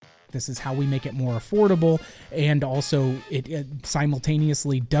This is how we make it more affordable, and also it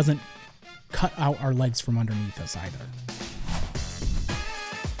simultaneously doesn't cut out our legs from underneath us either.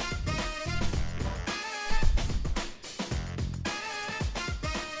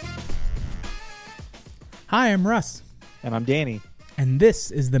 Hi, I'm Russ. And I'm Danny. And this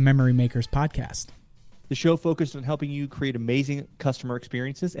is the Memory Makers Podcast. The show focused on helping you create amazing customer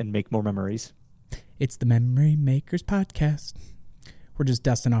experiences and make more memories. It's the Memory Makers Podcast. We're just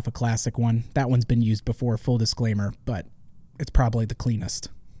dusting off a classic one. That one's been used before, full disclaimer, but it's probably the cleanest.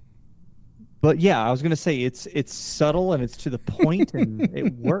 But yeah, I was going to say it's subtle and it's to the point and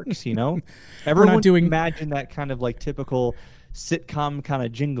it works, you know? Everyone imagine that kind of like typical sitcom kind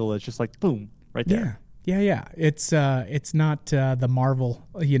of jingle. It's just like, boom, right there. Yeah. It's not the Marvel,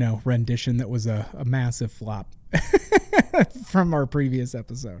 rendition that was a massive flop from our previous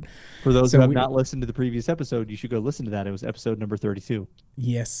episode. For those who have not listened to the previous episode, you should go listen to that. It was episode number 32.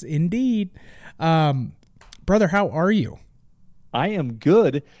 Yes, indeed. Brother, how are you? I am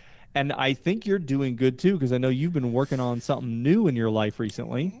good. And I think you're doing good too, because I know you've been working on something new in your life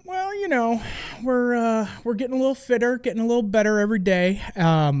recently. Well, we're getting a little fitter, getting a little better every day.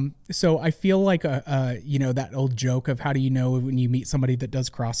 So I feel like that old joke of how do you know when you meet somebody that does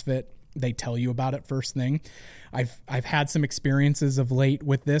CrossFit, they tell you about it first thing. I've had some experiences of late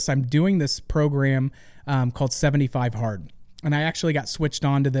with this. I'm doing this program called 75 Hard, and I actually got switched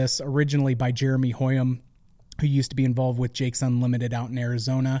on to this originally by Jeremy Hoyam, who used to be involved with Jake's Unlimited out in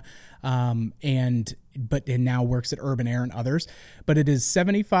Arizona, and now works at Urban Air and others. But it is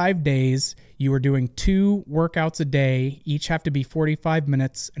 75 days. You are doing 2 workouts a day. Each have to be 45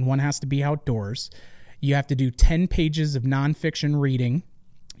 minutes, and one has to be outdoors. You have to do 10 pages of nonfiction reading.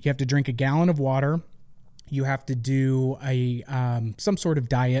 You have to drink a gallon of water. You have to do some sort of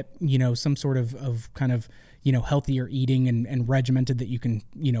diet, some sort of kind of healthier eating and regimented that you can,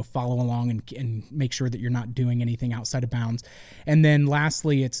 follow along and make sure that you're not doing anything outside of bounds. And then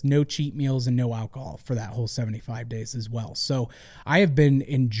lastly, it's no cheat meals and no alcohol for that whole 75 days as well. So I have been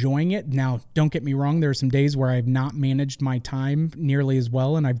enjoying it. Now, don't get me wrong. There are some days where I've not managed my time nearly as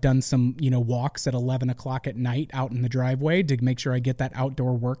well. And I've done some, walks at 11 o'clock at night out in the driveway to make sure I get that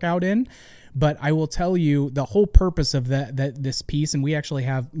outdoor workout in. But I will tell you the whole purpose of this piece, and we actually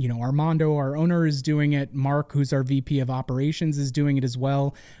have, Armando, our owner, is doing it. Mark, who's our VP of operations, is doing it as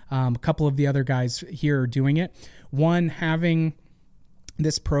well. A couple of the other guys here are doing it. One, having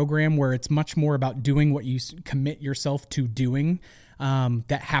this program where it's much more about doing what you commit yourself to doing.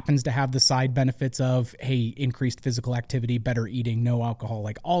 That happens to have the side benefits of, hey, increased physical activity, better eating, no alcohol,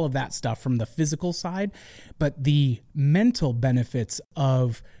 like all of that stuff from the physical side. But the mental benefits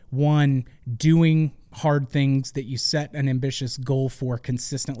of, one, doing hard things that you set an ambitious goal for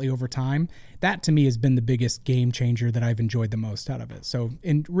consistently over time, that to me has been the biggest game changer that I've enjoyed the most out of it. So,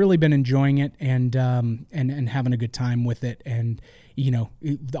 and really been enjoying it and having a good time with it. And,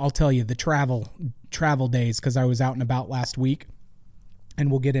 I'll tell you the travel days, because I was out and about last week. And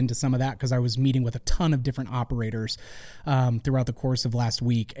we'll get into some of that because I was meeting with a ton of different operators throughout the course of last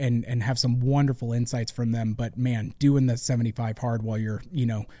week and have some wonderful insights from them. But man, doing the 75 hard while you're,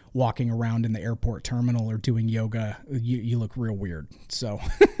 walking around in the airport terminal or doing yoga, you look real weird. So,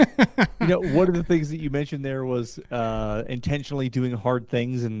 one of the things that you mentioned there was intentionally doing hard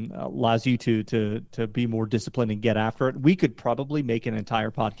things and allows you to be more disciplined and get after it. We could probably make an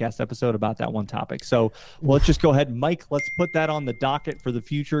entire podcast episode about that one topic. So let's just go ahead, Mike, let's put that on the docket for the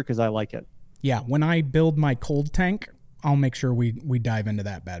future because I like it. Yeah, when I build my cold tank, I'll make sure we dive into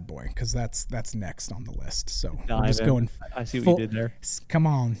that bad boy because that's next on the list. So we're just going. I see what you did there. Come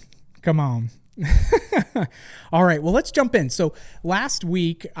on. All right, well, let's jump in. So last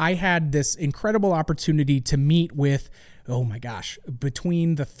week I had this incredible opportunity to meet with, oh my gosh,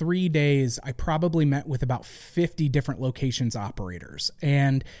 between the 3 days, I probably met with about 50 different locations operators.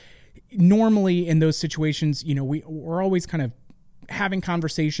 And normally in those situations, we're always kind of having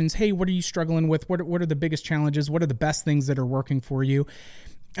conversations. Hey, what are you struggling with? What are the biggest challenges? What are the best things that are working for you?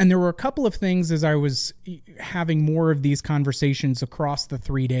 And there were a couple of things as I was having more of these conversations across the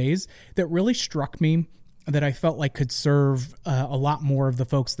 3 days that really struck me that I felt like could serve a lot more of the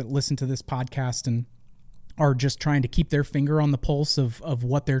folks that listen to this podcast and are just trying to keep their finger on the pulse of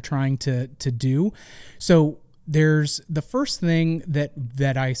what they're trying to do. So there's the first thing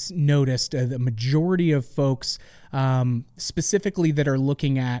that I noticed, the majority of folks, specifically that are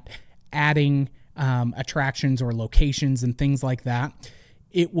looking at adding attractions or locations and things like that.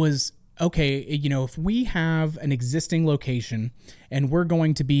 It was, okay, if we have an existing location and we're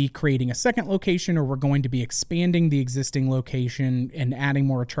going to be creating a second location or we're going to be expanding the existing location and adding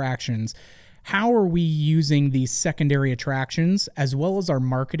more attractions, how are we using these secondary attractions as well as our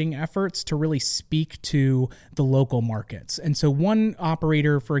marketing efforts to really speak to the local markets? And so one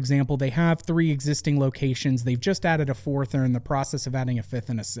operator, for example, they have 3 existing locations. They've just added a 4th. They're in the process of adding a 5th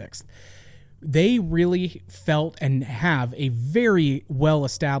and a 6th. They really felt and have a very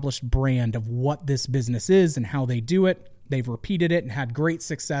well-established brand of what this business is and how they do it. They've repeated it and had great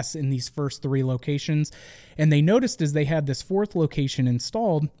success in these first 3 locations. And they noticed as they had this 4th location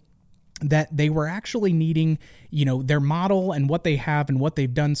installed that they were actually needing, their model and what they have and what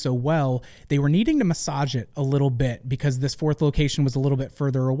they've done so well, they were needing to massage it a little bit because this 4th location was a little bit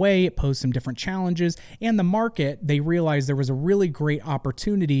further away. It posed some different challenges. And the market, they realized there was a really great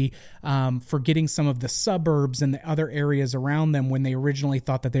opportunity for getting some of the suburbs and the other areas around them when they originally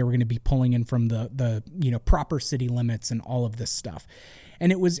thought that they were going to be pulling in from the proper city limits and all of this stuff.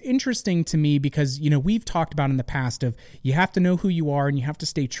 And it was interesting to me because, we've talked about in the past of you have to know who you are and you have to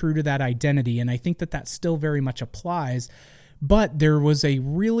stay true to that identity. And I think that still very much applies. But there was a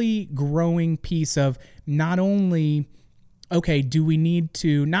really growing piece of not only, okay, do we need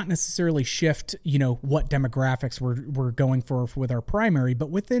to not necessarily shift, what demographics we're going for with our primary, but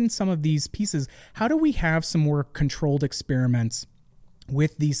within some of these pieces, how do we have some more controlled experiments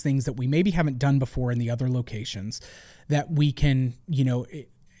with these things that we maybe haven't done before in the other locations that we can,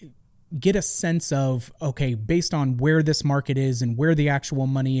 get a sense of, okay, based on where this market is and where the actual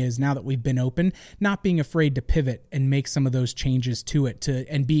money is now that we've been open, not being afraid to pivot and make some of those changes to it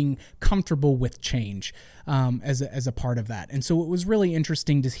and being comfortable with change as a part of that. And so it was really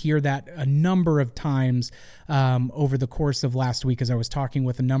interesting to hear that a number of times over the course of last week as I was talking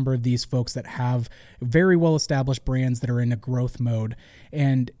with a number of these folks that have very well-established brands that are in a growth mode.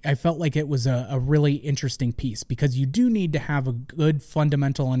 And I felt like it was a really interesting piece because you do need to have a good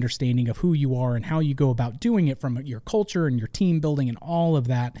fundamental understanding of who you are and how you go about doing it from your culture and your team building and all of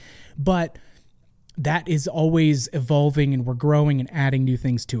that. But that is always evolving and we're growing and adding new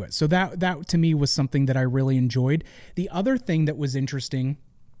things to it. So that to me was something that I really enjoyed. The other thing that was interesting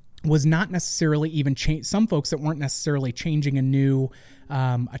was not necessarily even change. Some folks that weren't necessarily changing a new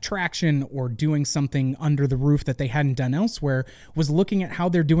attraction or doing something under the roof that they hadn't done elsewhere was looking at how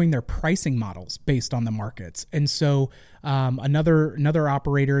they're doing their pricing models based on the markets. And so another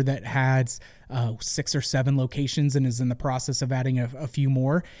operator that has 6 or 7 locations and is in the process of adding a few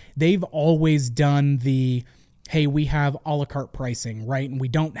more, they've always done the, hey, we have a la carte pricing, right? And we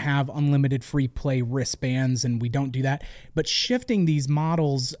don't have unlimited free play wristbands and we don't do that. But shifting these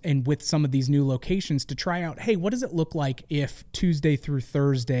models and with some of these new locations to try out, hey, what does it look like if Tuesday through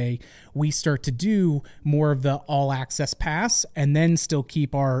Thursday we start to do more of the all access pass and then still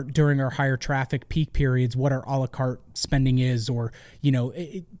keep during our higher traffic peak periods, what our a la carte spending is, or,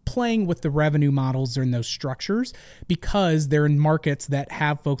 playing with the revenue models in those structures because they're in markets that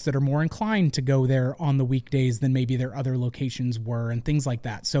have folks that are more inclined to go there on the weekdays than maybe their other locations were and things like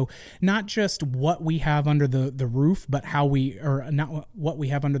that. So not just what we have under the roof, but not what we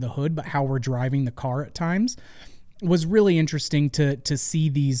have under the hood, but how we're driving the car at times was really interesting to see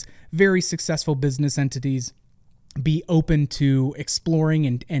these very successful business entities be open to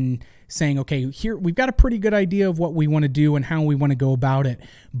exploring and saying, okay, here we've got a pretty good idea of what we want to do and how we want to go about it,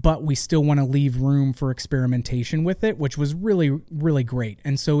 but we still want to leave room for experimentation with it, which was really, really great.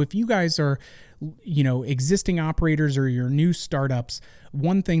 And so if you guys are, existing operators or your new startups,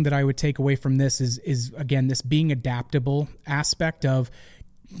 one thing that I would take away from this is again, this being adaptable aspect of,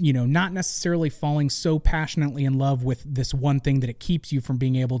 not necessarily falling so passionately in love with this one thing that it keeps you from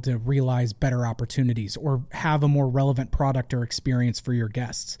being able to realize better opportunities or have a more relevant product or experience for your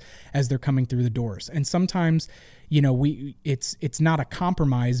guests as they're coming through the doors. And sometimes, it's not a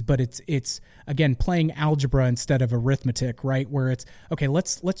compromise, but it's again, playing algebra instead of arithmetic, right? Where it's, okay,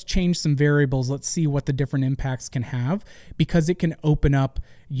 let's change some variables. Let's see what the different impacts can have because it can open up,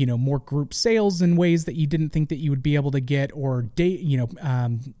 more group sales in ways that you didn't think that you would be able to get, or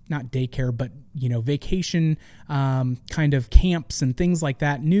not daycare, but, vacation, kind of camps and things like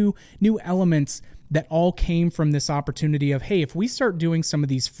that. New elements that all came from this opportunity of, hey, if we start doing some of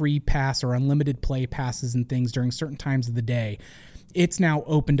these free pass or unlimited play passes and things during certain times of the day, it's now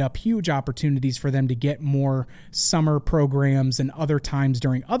opened up huge opportunities for them to get more summer programs and other times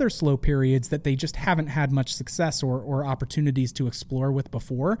during other slow periods that they just haven't had much success or opportunities to explore with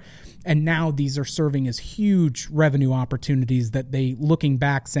before. And now these are serving as huge revenue opportunities that they, looking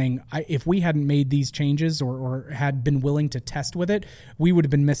back, saying, if we hadn't made these changes or had been willing to test with it, we would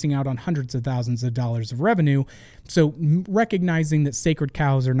have been missing out on hundreds of thousands of dollars of revenue. So recognizing that sacred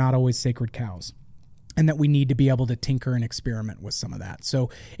cows are not always sacred cows, and that we need to be able to tinker and experiment with some of that. So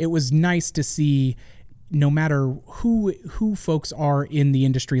it was nice to see, no matter who folks are in the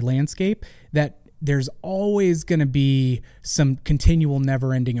industry landscape, that there's always going to be some continual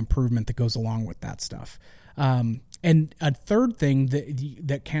never-ending improvement that goes along with that stuff. And a third thing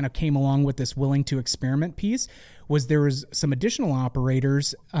that kind of came along with this willing to experiment piece was there was some additional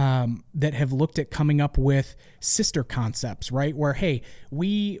operators that have looked at coming up with sister concepts, right? Where, hey,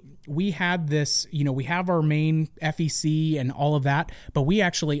 we had this, we have our main FEC and all of that, but we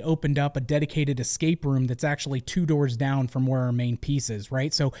actually opened up a dedicated escape room that's actually 2 doors down from where our main piece is,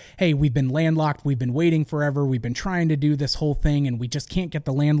 right? So, hey, we've been landlocked, we've been waiting forever, we've been trying to do this whole thing, and we just can't get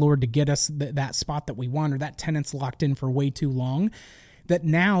the landlord to get us that spot that we want, or that tenant's locked in for way too long. That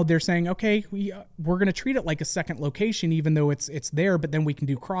now they're saying, okay, we're going to treat it like a second location, even though it's there, but then we can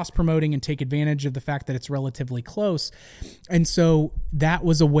do cross promoting and take advantage of the fact that it's relatively close. And so that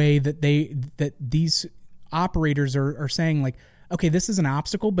was a way that these operators are saying, like, okay, this is an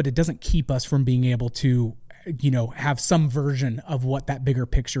obstacle, but it doesn't keep us from being able to, have some version of what that bigger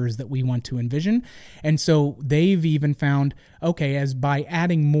picture is that we want to envision. And so they've even found, okay, as by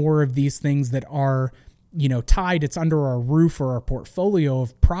adding more of these things that are tied, it's under our roof or our portfolio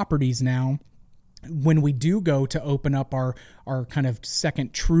of properties now, when we do go to open up our kind of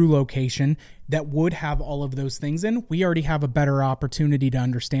second true location that would have all of those things in, we already have a better opportunity to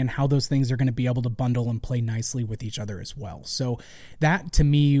understand how those things are going to be able to bundle and play nicely with each other as well. So that to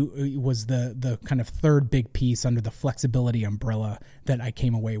me was the kind of third big piece under the flexibility umbrella that I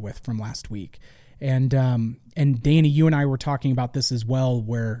came away with from last week. And Danny, you and I were talking about this as well,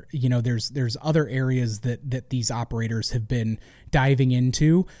 where, there's other areas that these operators have been diving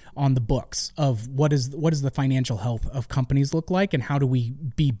into on the books of what does the financial health of companies look like, and how do we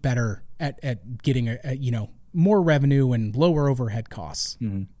be better at getting a more revenue and lower overhead costs.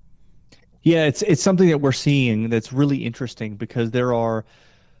 Mm-hmm. Yeah, it's something that we're seeing that's really interesting, because there are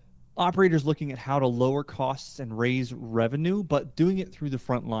operators looking at how to lower costs and raise revenue, but doing it through the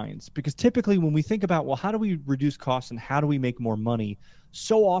front lines. Because typically when we think about, well, how do we reduce costs and how do we make more money?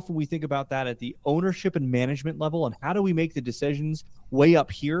 So often we think about that at the ownership and management level, and how do we make the decisions way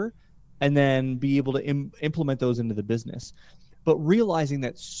up here and then be able to implement those into the business. But realizing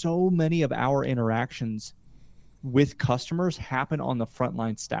that so many of our interactions with customers happen on the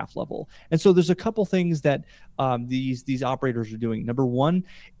frontline staff level. And so there's a couple things that these operators are doing. Number one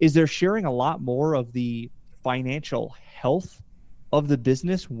is they're sharing a lot more of the financial health of the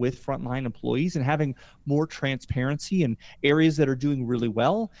business with frontline employees, and having more transparency in areas that are doing really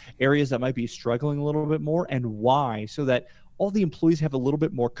well, areas that might be struggling a little bit more, and why, so that all the employees have a little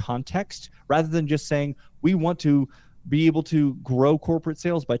bit more context, rather than just saying, we want to be able to grow corporate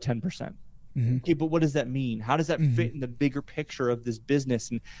sales by 10%. Mm-hmm. Okay, but what does that mean? How does that fit in the bigger picture of this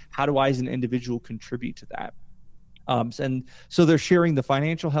business? And how do I as an individual contribute to that? And so they're sharing the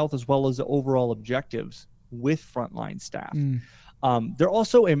financial health as well as the overall objectives with frontline staff. They're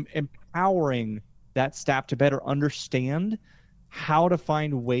also empowering that staff to better understand how to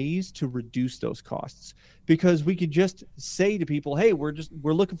find ways to reduce those costs. Because we could just say to people, hey, we're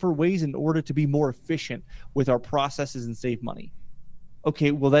looking for ways in order to be more efficient with our processes and save money.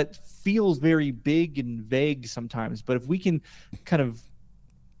 Okay, well, that feels very big and vague sometimes, but if we can kind of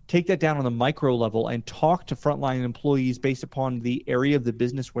take that down on the micro level and talk to frontline employees based upon the area of the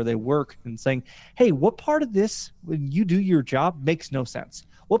business where they work, and saying, hey, what part of this, when you do your job, makes no sense?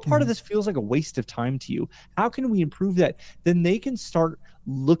 What part of this feels like a waste of time to you? How can we improve that? Then they can start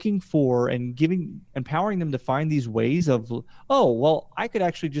looking for and empowering them to find these ways of, oh, well, I could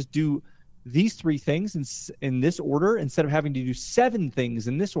actually just do these 3 things in this order instead of having to do 7 things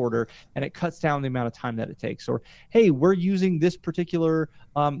in this order, and it cuts down the amount of time that it takes. Or, hey, we're using this particular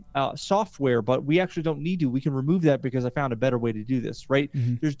software, but we actually don't need to. We can remove that because I found a better way to do this, right?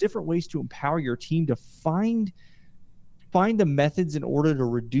 Mm-hmm. There's different ways to empower your team to find the methods in order to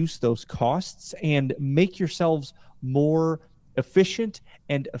reduce those costs and make yourselves more efficient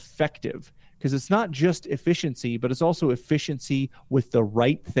and effective. Because it's not just efficiency, but it's also efficiency with the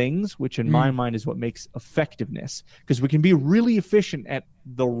right things, which in my mind is what makes effectiveness. Because we can be really efficient at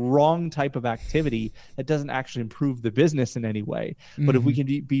the wrong type of activity that doesn't actually improve the business in any way. But if we can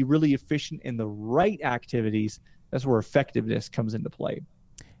be really efficient in the right activities, that's where effectiveness comes into play.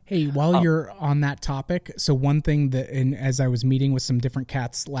 Hey, while you're on that topic, so one thing that, and as I was meeting with some different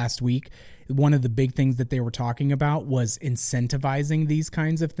cats last week, one of the big things that they were talking about was incentivizing these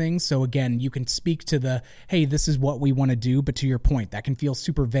kinds of things. So again, you can speak to the, hey, this is what we want to do, but to your point, that can feel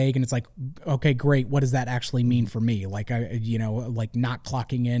super vague, and it's like, okay, great, what does that actually mean for me? Like, like not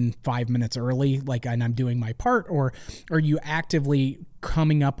clocking in 5 minutes early, like, and I'm doing my part, or are you actively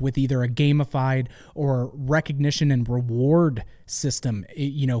coming up with either a gamified or recognition and reward system,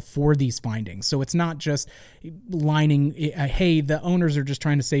 for these findings? So it's not just lining, hey, the owners are just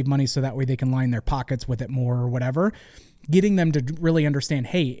trying to save money so that way they can line their pockets with it more or whatever. Getting them to really understand,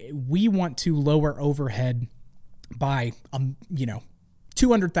 hey, we want to lower overhead by,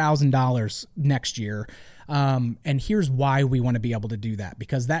 $200,000 next year. And here's why we want to be able to do that,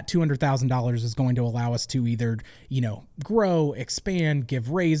 because that $200,000 is going to allow us to either, grow, expand,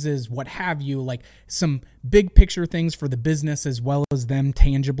 give raises, what have you, like some big picture things for the business as well as them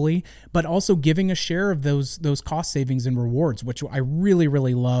tangibly, but also giving a share of those cost savings and rewards, which I really,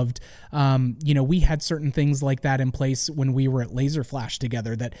 really loved. We had certain things like that in place when we were at Laser Flash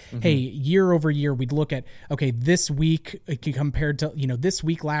together that, hey, year over year, we'd look at, okay, this week compared to, this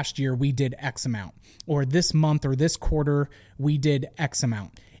week last year, we did X amount, or this month or this quarter, we did X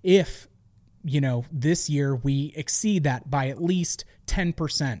amount. If, this year we exceed that by at least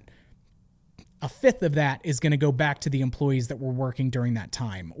 10%, a fifth of that is going to go back to the employees that were working during that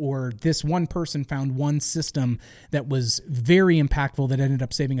time. Or this one person found one system that was very impactful that ended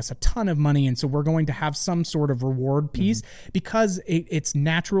up saving us a ton of money. And so we're going to have some sort of reward piece because it's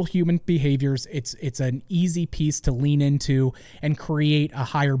natural human behaviors. It's an easy piece to lean into and create a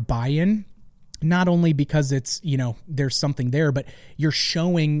higher buy-in. Not only because it's, there's something there, but you're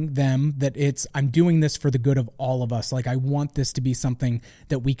showing them that I'm doing this for the good of all of us. Like, I want this to be something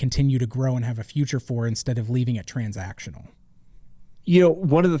that we continue to grow and have a future for instead of leaving it transactional.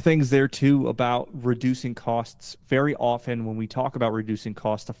 One of the things there too about reducing costs, very often when we talk about reducing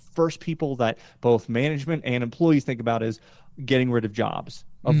costs, the first people that both management and employees think about is getting rid of jobs,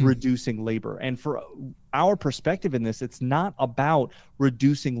 of reducing labor. And for our perspective in this, it's not about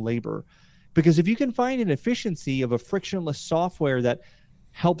reducing labor. Because if you can find an efficiency of a frictionless software that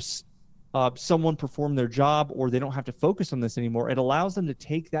helps someone perform their job, or they don't have to focus on this anymore, it allows them to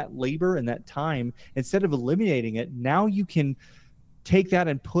take that labor and that time, instead of eliminating it, now you can take that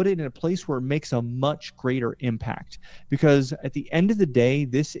and put it in a place where it makes a much greater impact. Because at the end of the day,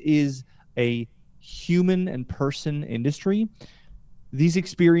 this is a human and person industry. These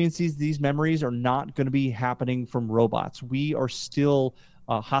experiences, these memories are not going to be happening from robots. We are still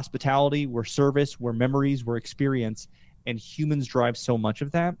hospitality, we're service, we're memories, we're experience, and humans drive so much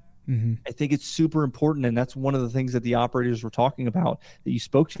of that. I think it's super important, and that's one of the things that the operators were talking about that you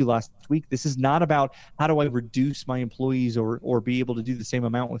spoke to last week. This is not about how do I reduce my employees or be able to do the same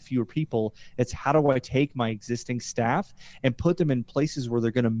amount with fewer people. It's how do I take my existing staff and put them in places where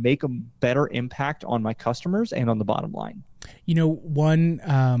they're going to make a better impact on my customers and on the bottom line.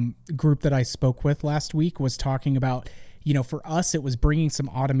 One group that I spoke with last week was talking about, for us, it was bringing some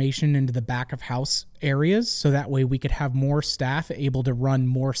automation into the back of house areas, so that way we could have more staff able to run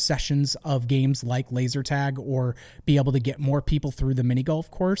more sessions of games like laser tag, or be able to get more people through the mini golf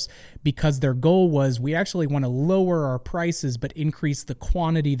course, because their goal was, we actually want to lower our prices but increase the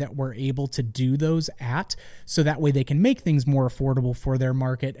quantity that we're able to do those at, so that way they can make things more affordable for their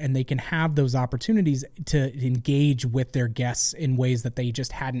market, and they can have those opportunities to engage with their guests in ways that they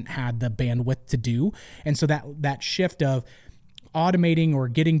just hadn't had the bandwidth to do. And so that shift of automating or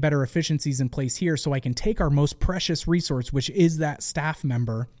getting better efficiencies in place here, so I can take our most precious resource, which is that staff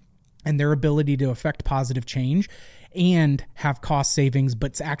member, and their ability to affect positive change and have cost savings,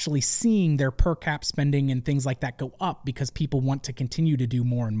 but it's actually seeing their per cap spending and things like that go up because people want to continue to do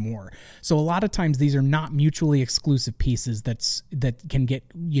more and more. So a lot of times these are not mutually exclusive pieces that can get,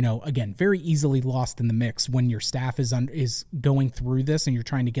 again, very easily lost in the mix when your staff is going through this and you're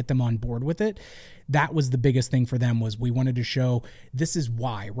trying to get them on board with it. That was the biggest thing for them, was we wanted to show this is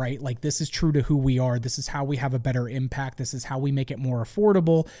why, right? Like, this is true to who we are. This is how we have a better impact. This is how we make it more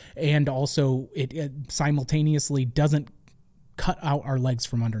affordable. And also it simultaneously doesn't cut out our legs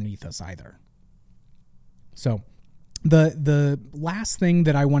from underneath us either. So the last thing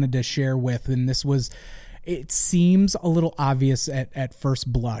that I wanted to share with, and this was, it seems a little obvious at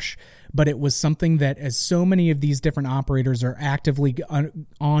first blush, but it was something that, as so many of these different operators are actively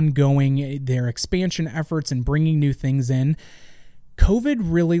ongoing their expansion efforts and bringing new things in, COVID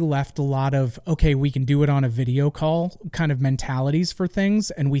really left a lot of, okay, we can do it on a video call kind of mentalities for things.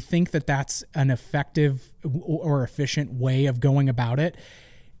 And we think that that's an effective or efficient way of going about it.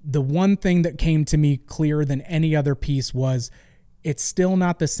 The one thing that came to me clearer than any other piece was, it's still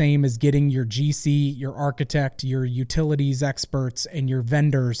not the same as getting your GC, your architect, your utilities experts, and your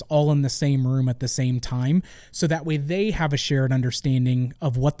vendors all in the same room at the same time. So that way they have a shared understanding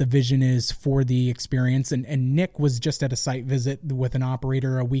of what the vision is for the experience. And Nick was just at a site visit with an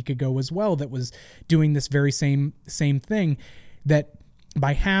operator a week ago as well that was doing this very same thing, that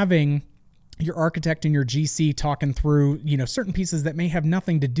by having your architect and your GC talking through, certain pieces that may have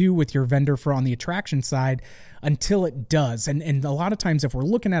nothing to do with your vendor for on the attraction side until it does. And a lot of times if we're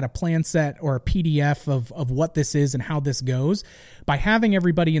looking at a plan set or a PDF of what this is and how this goes, by having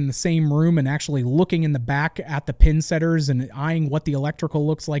everybody in the same room and actually looking in the back at the pin setters and eyeing what the electrical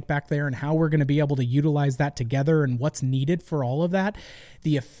looks like back there and how we're going to be able to utilize that together and what's needed for all of that,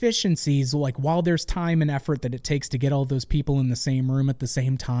 the efficiencies, like while there's time and effort that it takes to get all those people in the same room at the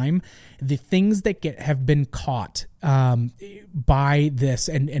same time, the things that have been caught by this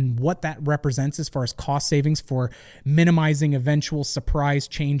and what that represents as far as cost savings for minimizing eventual surprise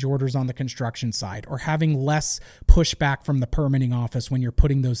change orders on the construction side or having less pushback from the permitting office when you're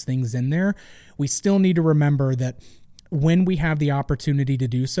putting those things in there. We still need to remember that when we have the opportunity to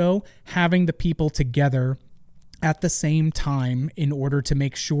do so, having the people together at the same time in order to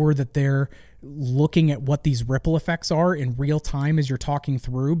make sure that they're looking at what these ripple effects are in real time as you're talking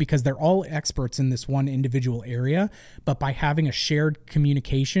through, because they're all experts in this one individual area. But by having a shared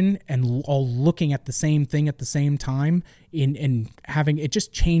communication and all looking at the same thing at the same time, in having it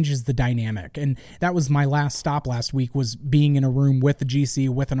just changes the dynamic. And that was my last stop last week, was being in a room with the GC,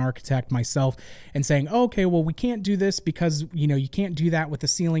 with an architect, myself, and saying, okay, well, we can't do this because, you can't do that with the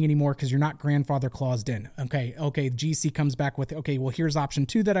ceiling anymore because you're not grandfather claused in. Okay. GC comes back with, okay, well, here's option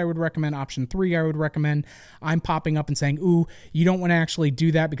 2 that I would recommend. Option 3 I would recommend. I'm popping up and saying, ooh, you don't want to actually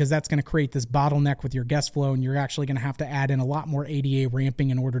do that because that's going to create this bottleneck with your guest flow, and you're actually going to have to add in a lot more ADA ramping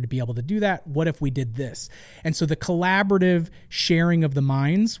in order to be able to do that. What if we did this? And so the collaborative sharing of the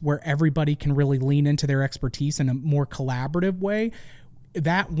minds, where everybody can really lean into their expertise in a more collaborative way,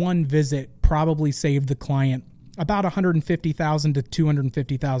 that one visit probably saved the client about $150,000 to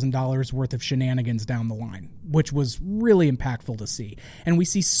 $250,000 worth of shenanigans down the line, which was really impactful to see. And we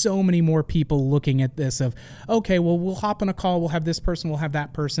see so many more people looking at this of, okay, well, we'll hop on a call, we'll have this person, we'll have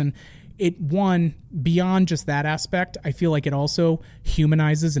that person. Beyond just that aspect, I feel like it also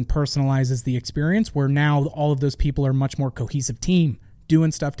humanizes and personalizes the experience, where now all of those people are much more cohesive team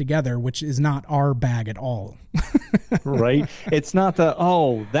doing stuff together, which is not our bag at all. Right? It's not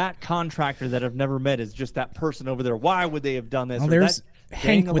that contractor that I've never met is just that person over there. Why would they have done this? Well, there's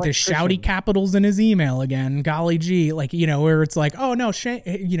Hank with his shouty capitals in his email again. Golly gee, where it's like, oh no,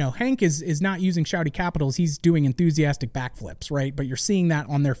 Hank is not using shouty capitals. He's doing enthusiastic backflips, right? But you're seeing that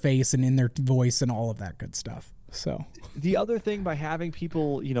on their face and in their voice and all of that good stuff. So the other thing, by having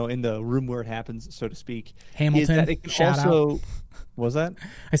people, in the room where it happens, so to speak, Hamilton, is that it can shout also, out. Was that?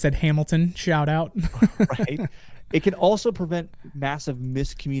 I said Hamilton, shout out. Right. It can also prevent massive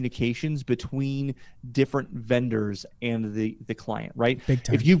miscommunications between different vendors and the client, right? Big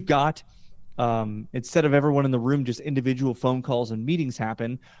time. If you've got, instead of everyone in the room, just individual phone calls and meetings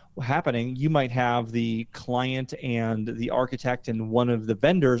happening, you might have the client and the architect and one of the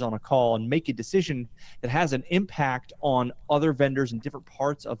vendors on a call and make a decision that has an impact on other vendors in different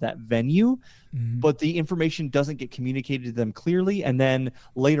parts of that venue, but the information doesn't get communicated to them clearly. And then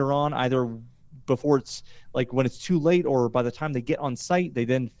later on, either before it's like when it's too late or by the time they get on site, they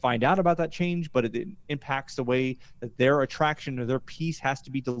then find out about that change, but it impacts the way that their attraction or their piece has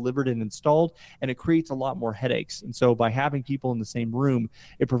to be delivered and installed, and it creates a lot more headaches. And so by having people in the same room,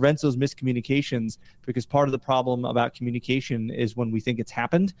 it prevents those miscommunications, because part of the problem about communication is when we think it's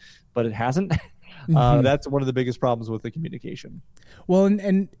happened, but it hasn't. That's one of the biggest problems with the communication. Well,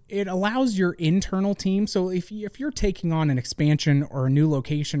 and it allows your internal team. So if you're taking on an expansion or a new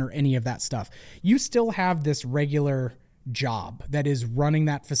location or any of that stuff, you still have this regular job that is running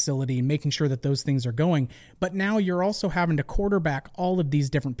that facility and making sure that those things are going. But now you're also having to quarterback all of these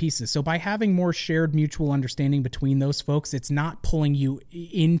different pieces. So by having more shared mutual understanding between those folks, it's not pulling you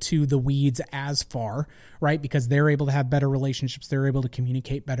into the weeds as far, right? Because they're able to have better relationships. They're able to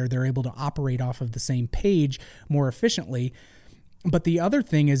communicate better. They're able to operate off of the same page more efficiently. But the other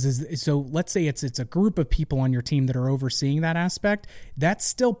thing is so let's say it's a group of people on your team that are overseeing that aspect. That's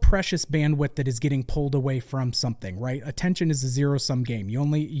still precious bandwidth that is getting pulled away from something, right? Attention is a zero-sum game.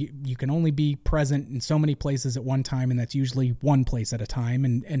 You can only be present in so many places at one time, and that's usually one place at a time,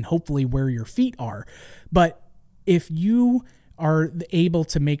 and hopefully where your feet are. But if you are able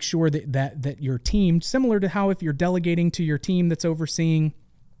to make sure that your team, similar to how if you're delegating to your team that's overseeing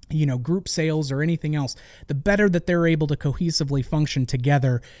group sales or anything else, the better that they're able to cohesively function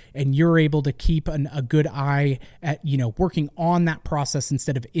together, and you're able to keep a good eye at, working on that process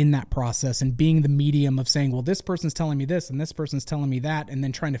instead of in that process, and being the medium of saying, well, this person's telling me this and this person's telling me that, and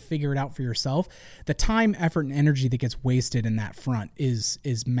then trying to figure it out for yourself. The time, effort, and energy that gets wasted in that front is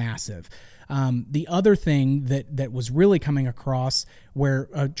massive. The other thing that was really coming across, where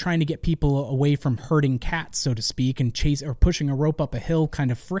trying to get people away from herding cats, so to speak, and chase or pushing a rope up a hill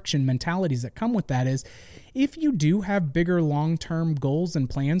kind of friction mentalities that come with that, is if you do have bigger long-term goals and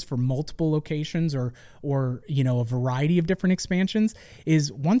plans for multiple locations or a variety of different expansions,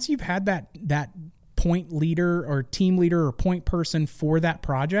 is once you've had that point leader or team leader or point person for that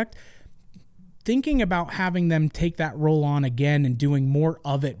project, thinking about having them take that role on again and doing more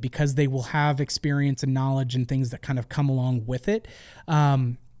of it, because they will have experience and knowledge and things that kind of come along with it.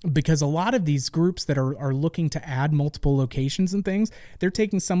 Because a lot of these groups that are looking to add multiple locations and things, they're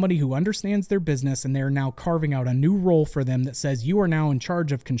taking somebody who understands their business and they're now carving out a new role for them that says, you are now in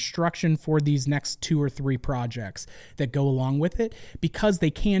charge of construction for these next 2 or 3 projects that go along with it, because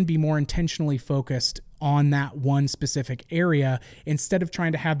they can be more intentionally focused on that one specific area instead of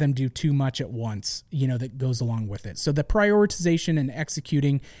trying to have them do too much at once, that goes along with it. So the prioritization and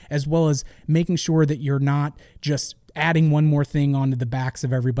executing, as well as making sure that you're not just adding one more thing onto the backs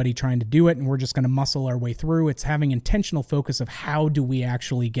of everybody trying to do it, and we're just going to muscle our way through. It's having intentional focus of how do we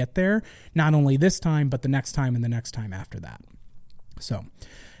actually get there, not only this time, but the next time and the next time after that. So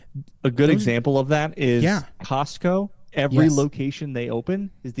a good example of that is Costco. Every location they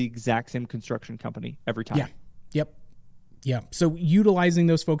open is the exact same construction company every time. Yeah. So utilizing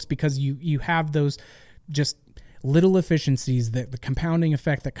those folks, because you have those just little efficiencies, that the compounding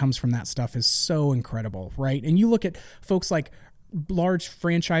effect that comes from that stuff is so incredible, right? And you look at folks like large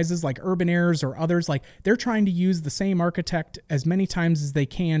franchises like Urban Airs or others, like they're trying to use the same architect as many times as they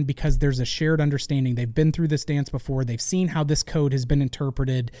can, because there's a shared understanding. They've been through this dance before. They've seen how this code has been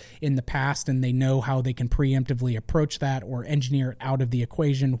interpreted in the past, and they know how they can preemptively approach that or engineer it out of the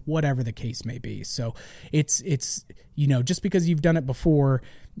equation, whatever the case may be. So it's just because you've done it before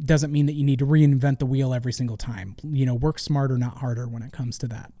doesn't mean that you need to reinvent the wheel every single time. Work smarter, not harder when it comes to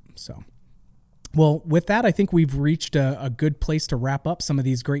that. So, well, with that, I think we've reached a good place to wrap up some of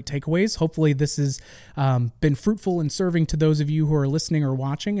these great takeaways. Hopefully this has been fruitful and serving to those of you who are listening or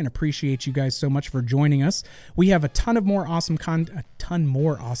watching, and appreciate you guys so much for joining us. We have a ton more awesome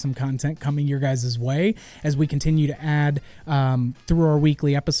content coming your guys' way as we continue to add through our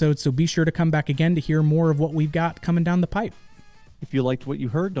weekly episodes. So be sure to come back again to hear more of what we've got coming down the pipe. If you liked what you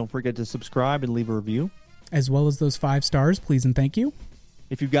heard, don't forget to subscribe and leave a review, as well as those 5 stars, please and thank you.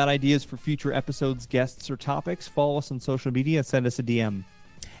 If you've got ideas for future episodes, guests, or topics, follow us on social media and send us a DM.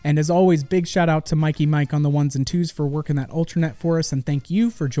 And as always, big shout out to Mikey Mike on the 1s and 2s for working that Ultranet for us, and thank you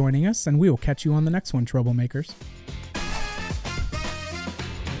for joining us, and we will catch you on the next one, Troublemakers.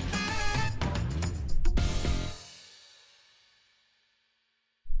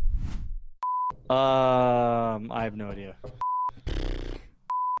 I have no idea.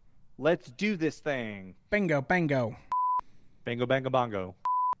 Let's do this thing. Bingo, bango. Bango, bango, bongo.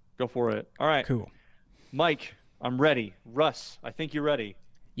 Go for it. All right. Cool. Mike, I'm ready. Russ, I think you're ready.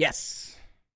 Yes.